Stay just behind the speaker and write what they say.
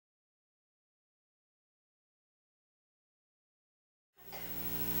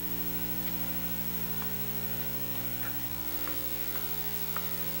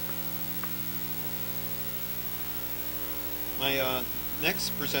My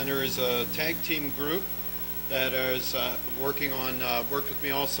next presenter is a tag team group that is working on worked with me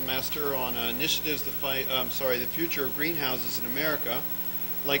all semester on initiatives to fight. The future of greenhouses in America.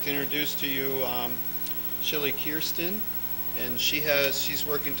 I'd like to introduce to you Shelly Kierstyn, and she's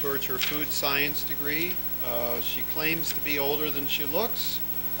working towards her food science degree. She claims to be older than she looks.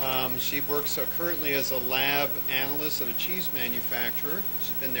 She works currently as a lab analyst at a cheese manufacturer.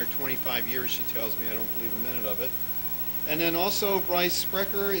 She's been there 25 years, she tells me. I don't believe a minute of it. And then also Bryce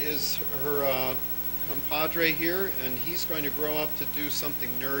Sprecher is her compadre here, and he's going to grow up to do something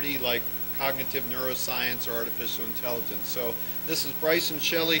nerdy like cognitive neuroscience or artificial intelligence. So this is Bryce and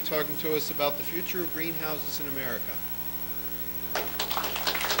Shelly talking to us about the future of greenhouses in America.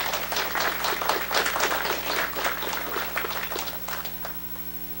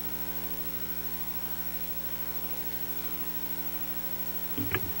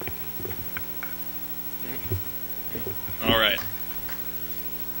 All right.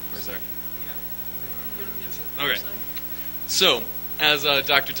 Where's there? Okay. So, as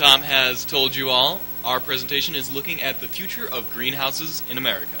Dr. Tom has told you all, our presentation is looking at the future of greenhouses in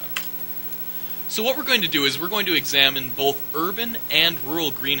America. So what we're going to do is we're going to examine both urban and rural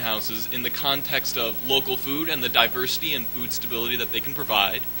greenhouses in the context of local food and the diversity and food stability that they can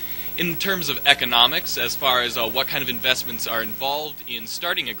provide. In terms of economics, as far as what kind of investments are involved in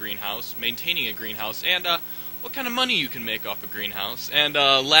starting a greenhouse, maintaining a greenhouse, and what kind of money you can make off a greenhouse. And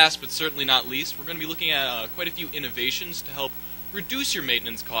last but certainly not least, we're going to be looking at quite a few innovations to help reduce your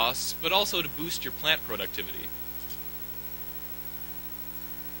maintenance costs, but also to boost your plant productivity.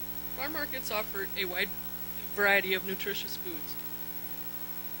 Farm markets offer a wide variety of nutritious foods,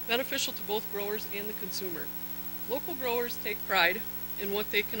 beneficial to both growers and the consumer. Local growers take pride in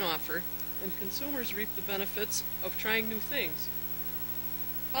what they can offer, and consumers reap the benefits of trying new things.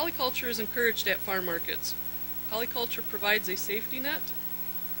 Polyculture is encouraged at farm markets. Polyculture provides a safety net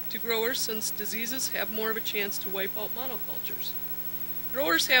to growers since diseases have more of a chance to wipe out monocultures.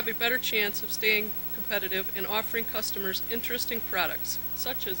 Growers have a better chance of staying competitive and offering customers interesting products,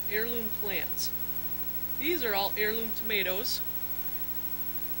 such as heirloom plants. These are all heirloom tomatoes.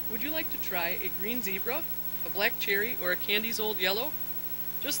 Would you like to try a green zebra, a black cherry, or a Candy's Old Yellow?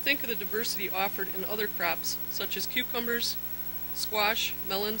 Just think of the diversity offered in other crops, such as cucumbers, squash,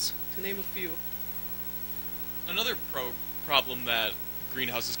 melons, to name a few. Another problem that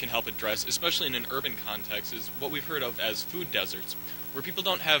greenhouses can help address, especially in an urban context, is what we've heard of as food deserts, where people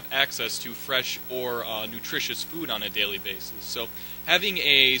don't have access to fresh or nutritious food on a daily basis. So having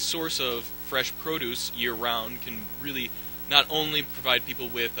a source of fresh produce year-round can really not only provide people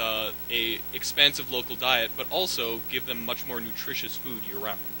with a expansive local diet, but also give them much more nutritious food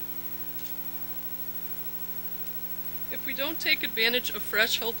year-round. If we don't take advantage of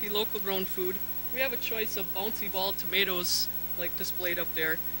fresh, healthy, local-grown food, we have a choice of bouncy ball tomatoes, like displayed up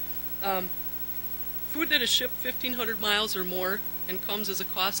there. Food that is shipped 1,500 miles or more and comes as a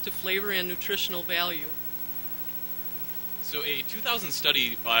cost to flavor and nutritional value. So a 2000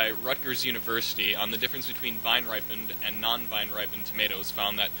 study by Rutgers University on the difference between vine-ripened and non-vine-ripened tomatoes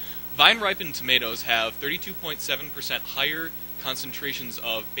found that vine-ripened tomatoes have 32.7% higher concentrations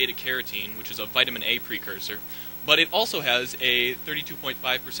of beta-carotene, which is a vitamin A precursor, but it also has a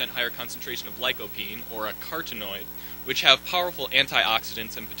 32.5% higher concentration of lycopene, or a carotenoid, which have powerful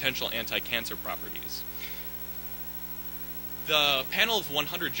antioxidants and potential anti-cancer properties. The panel of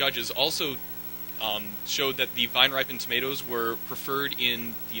 100 judges also showed that the vine-ripened tomatoes were preferred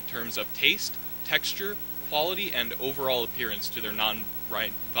in the terms of taste, texture, quality, and overall appearance to their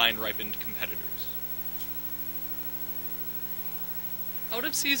non-vine-ripened competitors.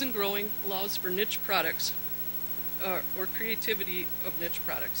 Out-of-season growing allows for niche products, or creativity of niche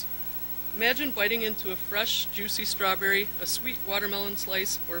products. Imagine biting into a fresh, juicy strawberry, a sweet watermelon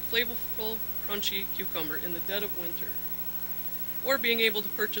slice, or a flavorful, crunchy cucumber in the dead of winter. Or being able to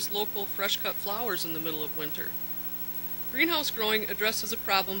purchase local, fresh-cut flowers in the middle of winter. Greenhouse growing addresses a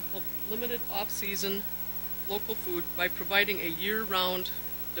problem of limited off-season local food by providing a year-round,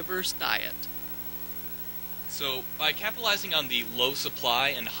 diverse diet. So, by capitalizing on the low supply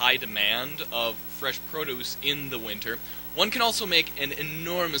and high demand of fresh produce in the winter, one can also make an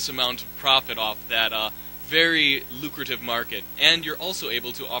enormous amount of profit off that very lucrative market, and you're also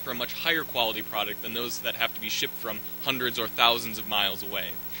able to offer a much higher quality product than those that have to be shipped from hundreds or thousands of miles away.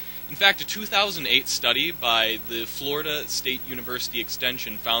 In fact, a 2008 study by the Florida State University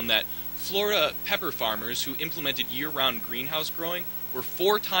Extension found that Florida pepper farmers who implemented year-round greenhouse growing were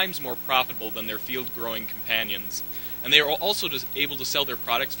 4 times more profitable than their field-growing companions. And they were also able to sell their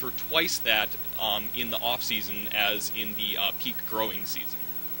products for twice that in the off-season as in the peak growing season.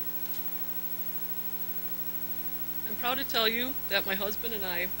 I'm proud to tell you that my husband and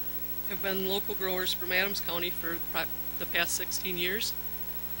I have been local growers from Adams County for the past 16 years.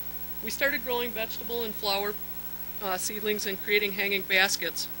 We started growing vegetable and flower seedlings and creating hanging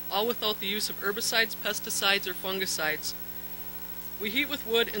baskets, all without the use of herbicides, pesticides, or fungicides. We heat with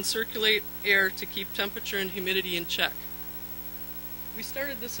wood and circulate air to keep temperature and humidity in check. We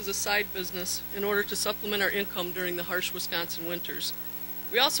started this as a side business in order to supplement our income during the harsh Wisconsin winters.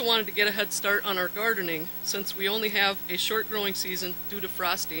 We also wanted to get a head start on our gardening since we only have a short growing season due to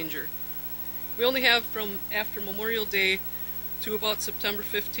frost danger. We only have from after Memorial Day to about September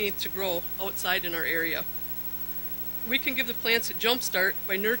 15th to grow outside in our area. We can give the plants a jump start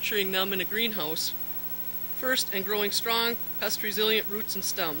by nurturing them in a greenhouse first and growing strong, pest-resilient roots and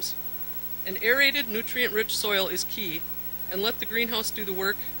stems. An aerated, nutrient-rich soil is key, and let the greenhouse do the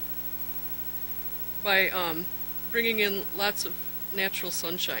work by bringing in lots of natural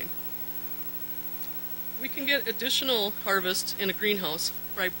sunshine. We can get additional harvest in a greenhouse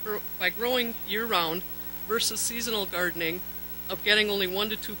by growing year-round versus seasonal gardening of getting only 1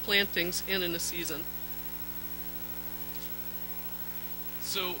 to 2 plantings in a season.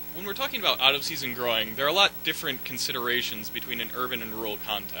 So when we're talking about out-of-season growing, there are a lot different considerations between an urban and rural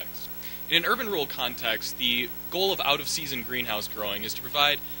context. In an urban-rural context, the goal of out-of-season greenhouse growing is to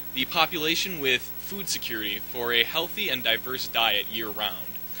provide the population with food security for a healthy and diverse diet year-round,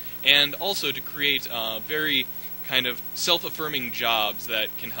 and also to create very kind of self-affirming jobs that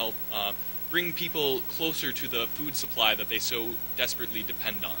can help bring people closer to the food supply that they so desperately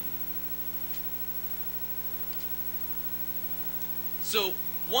depend on. So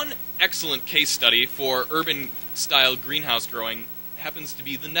one excellent case study for urban-style greenhouse growing happens to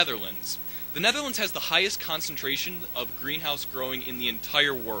be the Netherlands. The Netherlands has the highest concentration of greenhouse growing in the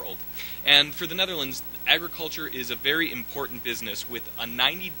entire world. And for the Netherlands, agriculture is a very important business with a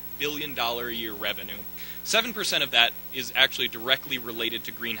 $90 billion a year revenue. 7% of that is actually directly related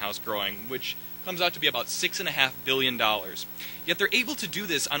to greenhouse growing, which comes out to be about $6.5 billion. Yet they're able to do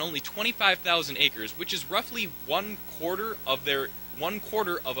this on only 25,000 acres, which is roughly 1/4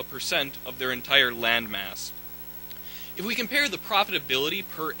 of a percent of their entire land mass. If we compare the profitability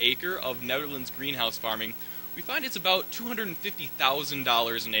per acre of Netherlands greenhouse farming, we find it's about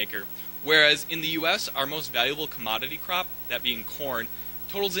 $250,000 an acre, whereas in the U.S., our most valuable commodity crop, that being corn,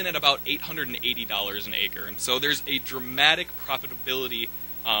 totals in at about $880 an acre. And so there's a dramatic profitability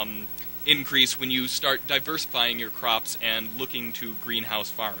increase when you start diversifying your crops and looking to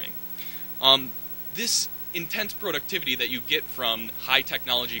greenhouse farming. This intense productivity that you get from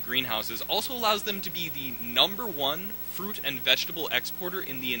high-technology greenhouses also allows them to be the #1 fruit and vegetable exporter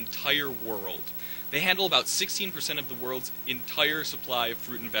in the entire world. They handle about 16% of the world's entire supply of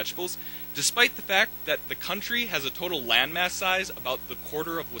fruit and vegetables, despite the fact that the country has a total landmass size about the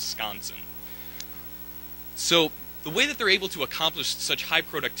quarter of Wisconsin. So the way that they're able to accomplish such high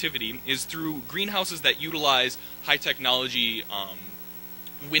productivity is through greenhouses that utilize high-technology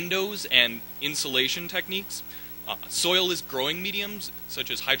windows and insulation techniques, soil-less growing mediums such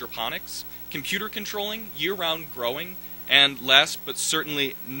as hydroponics, computer controlling, year-round growing, and last but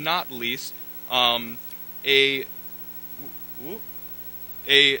certainly not least, a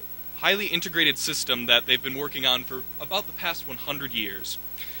highly integrated system that they've been working on for about the past 100 years.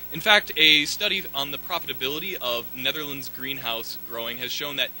 In fact, a study on the profitability of Netherlands greenhouse growing has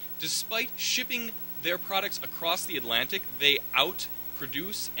shown that despite shipping their products across the Atlantic, they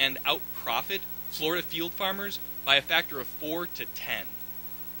outproduce and outprofit Florida field farmers by a factor of 4 to 10.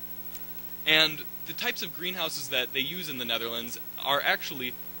 And the types of greenhouses that they use in the Netherlands are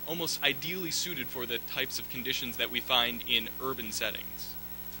actually almost ideally suited for the types of conditions that we find in urban settings.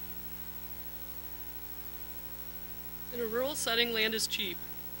 In a rural setting, land is cheap.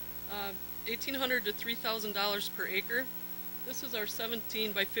 $1,800 to $3,000 per acre. This is our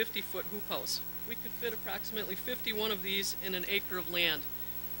 17 by 50 foot hoop house. We could fit approximately 51 of these in an acre of land.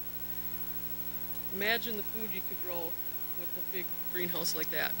 Imagine the food you could grow with a big greenhouse like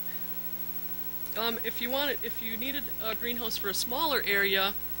that. If you needed a greenhouse for a smaller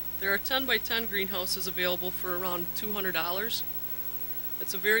area, there are 10 by 10 greenhouses available for around $200.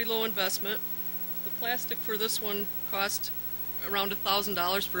 It's a very low investment. The plastic for this one cost around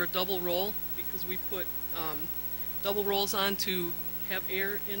 $1,000 for a double roll because we put double rolls on to have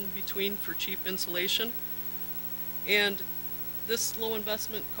air in between for cheap insulation. And this low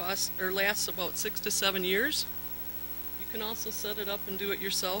investment lasts about 6 to 7 years. You can also set it up and do it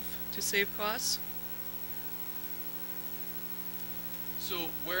yourself to save costs. So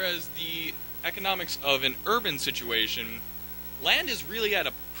whereas the economics of an urban situation, land is really at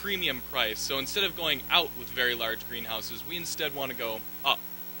a premium price. So instead of going out with very large greenhouses, we instead want to go up.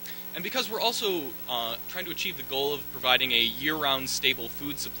 And because we're also trying to achieve the goal of providing a year-round stable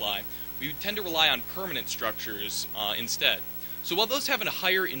food supply, we tend to rely on permanent structures instead. So while those have a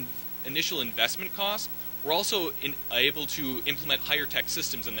higher initial investment cost, we're also able to implement higher-tech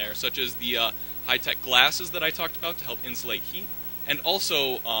systems in there, such as the high-tech glasses that I talked about to help insulate heat, and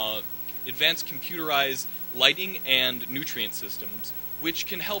also advanced computerized lighting and nutrient systems, which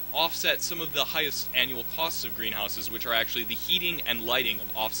can help offset some of the highest annual costs of greenhouses, which are actually the heating and lighting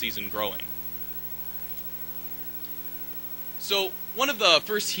of off-season growing. So one of the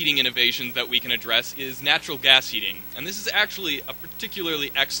first heating innovations that we can address is natural gas heating, and this is actually a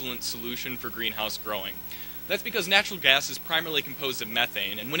particularly excellent solution for greenhouse growing. That's because natural gas is primarily composed of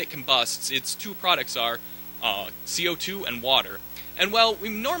methane, and when it combusts, its two products are CO2 and water. And while we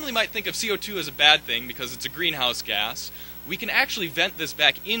normally might think of CO2 as a bad thing because it's a greenhouse gas, we can actually vent this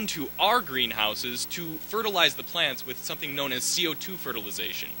back into our greenhouses to fertilize the plants with something known as CO2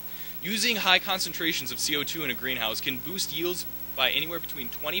 fertilization. Using high concentrations of CO2 in a greenhouse can boost yields by anywhere between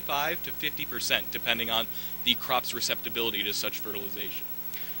 25 to 50%, depending on the crop's receptibility to such fertilization.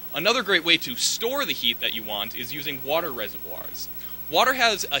 Another great way to store the heat that you want is using water reservoirs. Water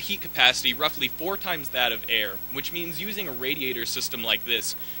has a heat capacity roughly 4 times that of air, which means using a radiator system like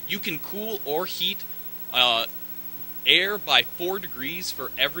this, you can cool or heat air by 4 degrees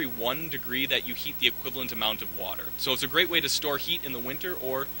for every 1 degree that you heat the equivalent amount of water. So it's a great way to store heat in the winter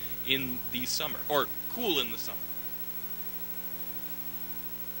or in the summer, or cool in the summer.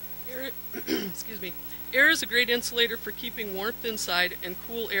 Excuse me. Air is a great insulator for keeping warmth inside and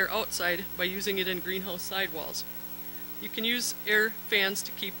cool air outside by using it in greenhouse sidewalls. You can use air fans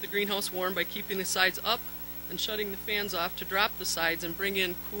to keep the greenhouse warm by keeping the sides up and shutting the fans off to drop the sides and bring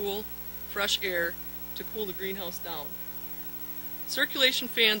in cool, fresh air to cool the greenhouse down. Circulation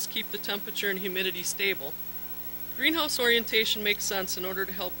fans keep the temperature and humidity stable. Greenhouse orientation makes sense in order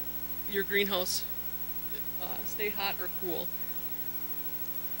to help your greenhouse stay hot or cool.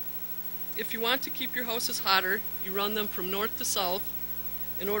 If you want to keep your houses hotter, you run them from north to south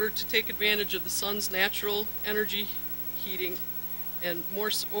in order to take advantage of the sun's natural energy heating and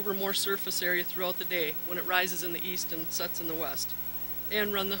over more surface area throughout the day when it rises in the east and sets in the west.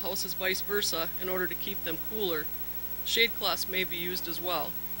 And run the houses vice versa in order to keep them cooler. Shade cloths may be used as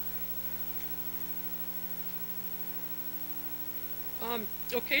well.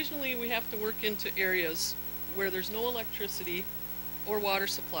 Occasionally we have to work into areas where there's no electricity or water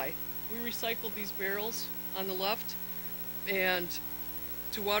supply. We recycled these barrels on the left and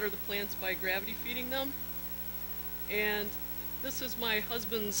to water the plants by gravity feeding them. And this is my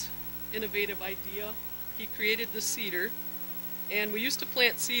husband's innovative idea. He created this seeder, and we used to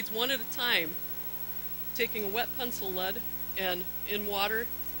plant seeds one at a time, taking a wet pencil lead and in water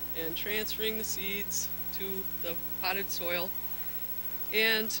and transferring the seeds to the potted soil.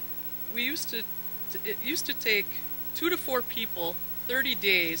 And we used to it used to take 2 to 4 people 30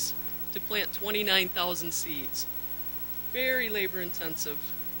 days to plant 29,000 seeds. Very labor intensive.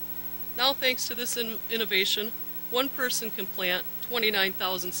 Now, thanks to this innovation, one person can plant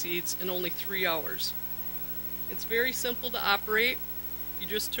 29,000 seeds in only 3 hours. It's very simple to operate. You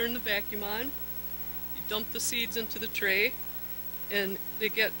just turn the vacuum on, you dump the seeds into the tray, and they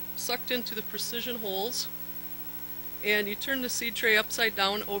get sucked into the precision holes, and you turn the seed tray upside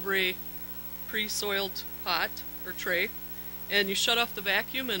down over a pre-soiled pot or tray, and you shut off the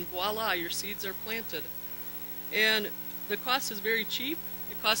vacuum, and voila, your seeds are planted. And the cost is very cheap.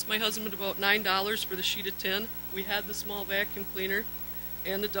 It cost my husband about $9 for the sheet of tin. We had the small vacuum cleaner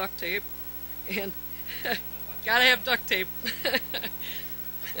and the duct tape, and gotta have duct tape.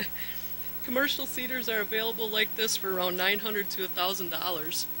 Commercial seeders are available like this for around $900 to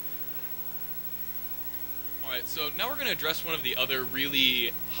 $1,000. Alright, so now we're going to address one of the other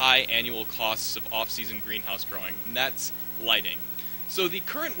really high annual costs of off-season greenhouse growing, and that's lighting. So the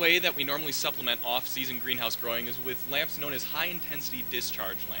current way that we normally supplement off-season greenhouse growing is with lamps known as high-intensity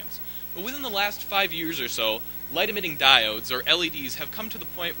discharge lamps. But within the last 5 years or so, light-emitting diodes, or LEDs, have come to the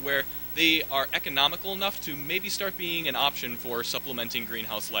point where they are economical enough to maybe start being an option for supplementing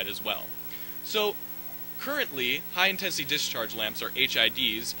greenhouse light as well. So currently, high-intensity discharge lamps, or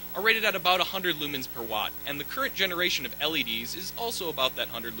HIDs, are rated at about 100 lumens per watt, and the current generation of LEDs is also about that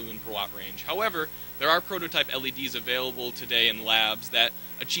 100 lumen per watt range. However, there are prototype LEDs available today in labs that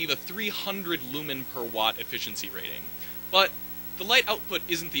achieve a 300 lumen per watt efficiency rating. But the light output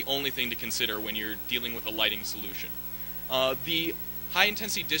isn't the only thing to consider when you're dealing with a lighting solution. The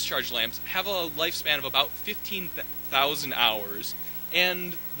high-intensity discharge lamps have a lifespan of about 15,000 hours,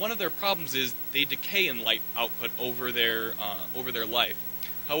 and one of their problems is they decay in light output over their life.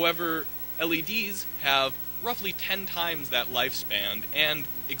 However, LEDs have roughly 10 times that lifespan and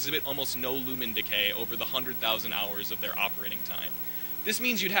exhibit almost no lumen decay over the 100,000 hours of their operating time. This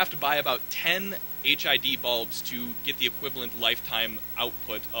means you'd have to buy about 10 HID bulbs to get the equivalent lifetime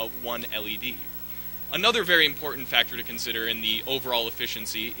output of one LED. Another very important factor to consider in the overall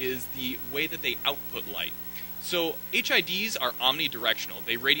efficiency is the way that they output light. So HIDs are omnidirectional.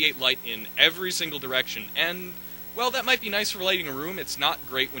 They radiate light in every single direction, and well, that might be nice for lighting a room. It's not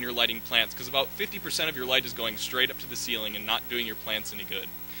great when you're lighting plants, because about 50% of your light is going straight up to the ceiling and not doing your plants any good.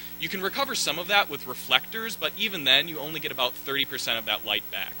 You can recover some of that with reflectors, but even then, you only get about 30% of that light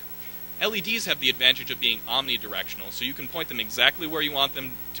back. LEDs have the advantage of being omnidirectional, so you can point them exactly where you want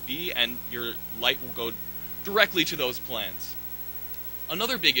them to be, and your light will go directly to those plants.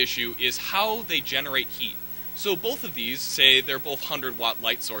 Another big issue is how they generate heat. So both of these, say they're both 100-watt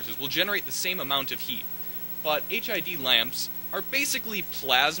light sources, will generate the same amount of heat. But HID lamps are basically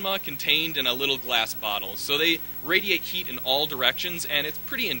plasma contained in a little glass bottle, so they radiate heat in all directions, and it's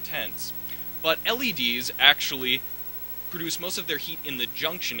pretty intense. But LEDs actually produce most of their heat in the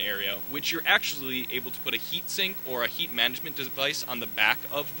junction area, which you're actually able to put a heat sink or a heat management device on the back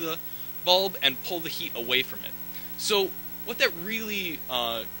of the bulb and pull the heat away from it. So what that really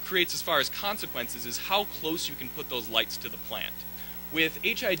creates as far as consequences is how close you can put those lights to the plant. With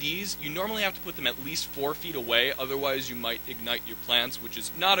HIDs, you normally have to put them at least 4 feet away, otherwise you might ignite your plants, which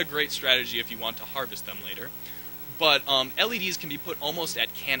is not a great strategy if you want to harvest them later. But LEDs can be put almost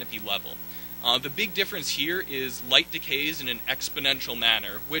at canopy level. The big difference here is light decays in an exponential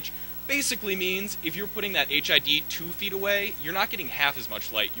manner, which basically means if you're putting that HID 2 feet away, you're not getting half as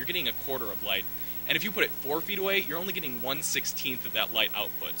much light, you're getting a quarter of light. And if you put it 4 feet away, you're only getting 1/16 of that light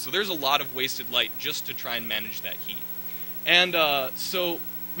output. So there's a lot of wasted light just to try and manage that heat. And so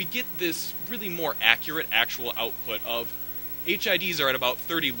we get this really more accurate actual output of HIDs are at about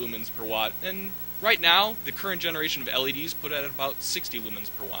 30 lumens per watt, and right now the current generation of LEDs put at about 60 lumens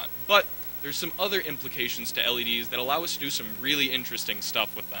per watt. But there's some other implications to LEDs that allow us to do some really interesting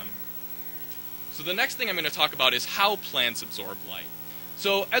stuff with them. So the next thing I'm going to talk about is how plants absorb light.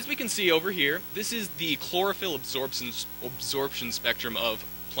 So as we can see over here, this is the chlorophyll absorption spectrum of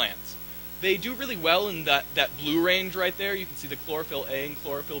plants. They do really well in that blue range right there. You can see the chlorophyll A and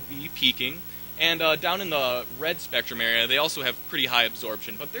chlorophyll B peaking. And down in the red spectrum area, they also have pretty high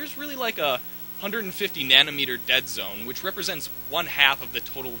absorption. But there's really like a 150 nanometer dead zone, which represents 1/2 of the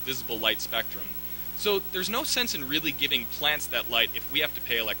total visible light spectrum. So there's no sense in really giving plants that light if we have to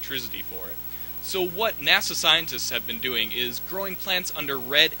pay electricity for it. So what NASA scientists have been doing is growing plants under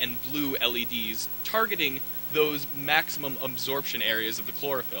red and blue LEDs, targeting those maximum absorption areas of the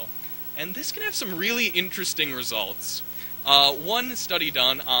chlorophyll. And this can have some really interesting results. One study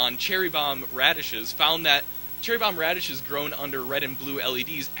done on cherry bomb radishes found that cherry bomb radishes grown under red and blue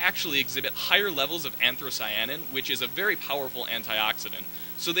LEDs actually exhibit higher levels of anthocyanin, which is a very powerful antioxidant.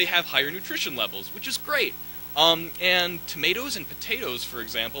 So they have higher nutrition levels, which is great. And tomatoes and potatoes, for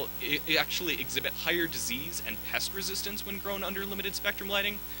example, actually exhibit higher disease and pest resistance when grown under limited spectrum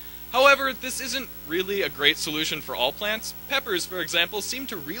lighting. However, this isn't really a great solution for all plants. Peppers, for example, seem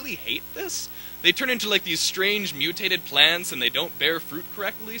to really hate this. They turn into like these strange mutated plants and they don't bear fruit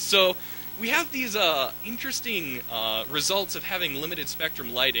correctly. So we have these interesting results of having limited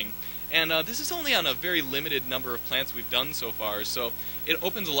spectrum lighting. And this is only on a very limited number of plants we've done so far. So it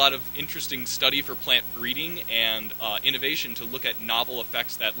opens a lot of interesting study for plant breeding and innovation to look at novel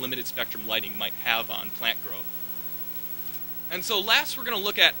effects that limited spectrum lighting might have on plant growth. And so last we're going to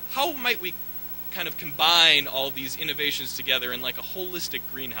look at how might we kind of combine all these innovations together in like a holistic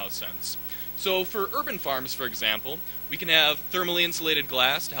greenhouse sense. So for urban farms, for example, we can have thermally insulated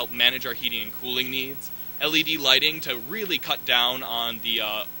glass to help manage our heating and cooling needs, LED lighting to really cut down on the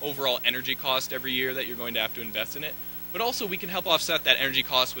overall energy cost every year that you're going to have to invest in it, but also we can help offset that energy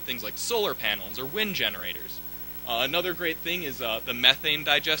cost with things like solar panels or wind generators. Another great thing is the methane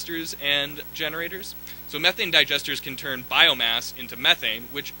digesters and generators. So methane digesters can turn biomass into methane,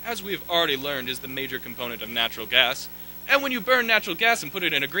 which, as we've already learned, is the major component of natural gas. And when you burn natural gas and put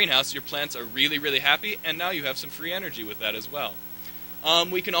it in a greenhouse, your plants are really, really happy, and now you have some free energy with that as well.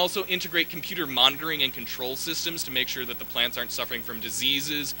 We can also integrate computer monitoring and control systems to make sure that the plants aren't suffering from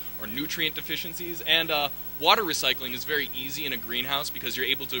diseases or nutrient deficiencies. And water recycling is very easy in a greenhouse because you're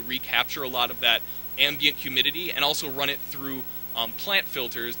able to recapture a lot of that ambient humidity and also run it through plant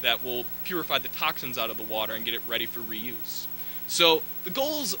filters that will purify the toxins out of the water and get it ready for reuse. So the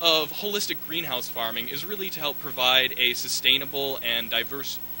goals of holistic greenhouse farming is really to help provide a sustainable and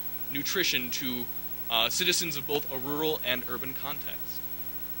diverse nutrition to citizens of both a rural and urban context.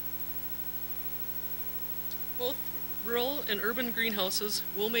 Both Rural and urban greenhouses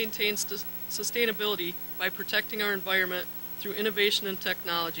will maintain sustainability by protecting our environment through innovation and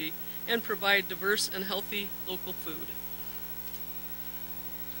technology and provide diverse and healthy local food.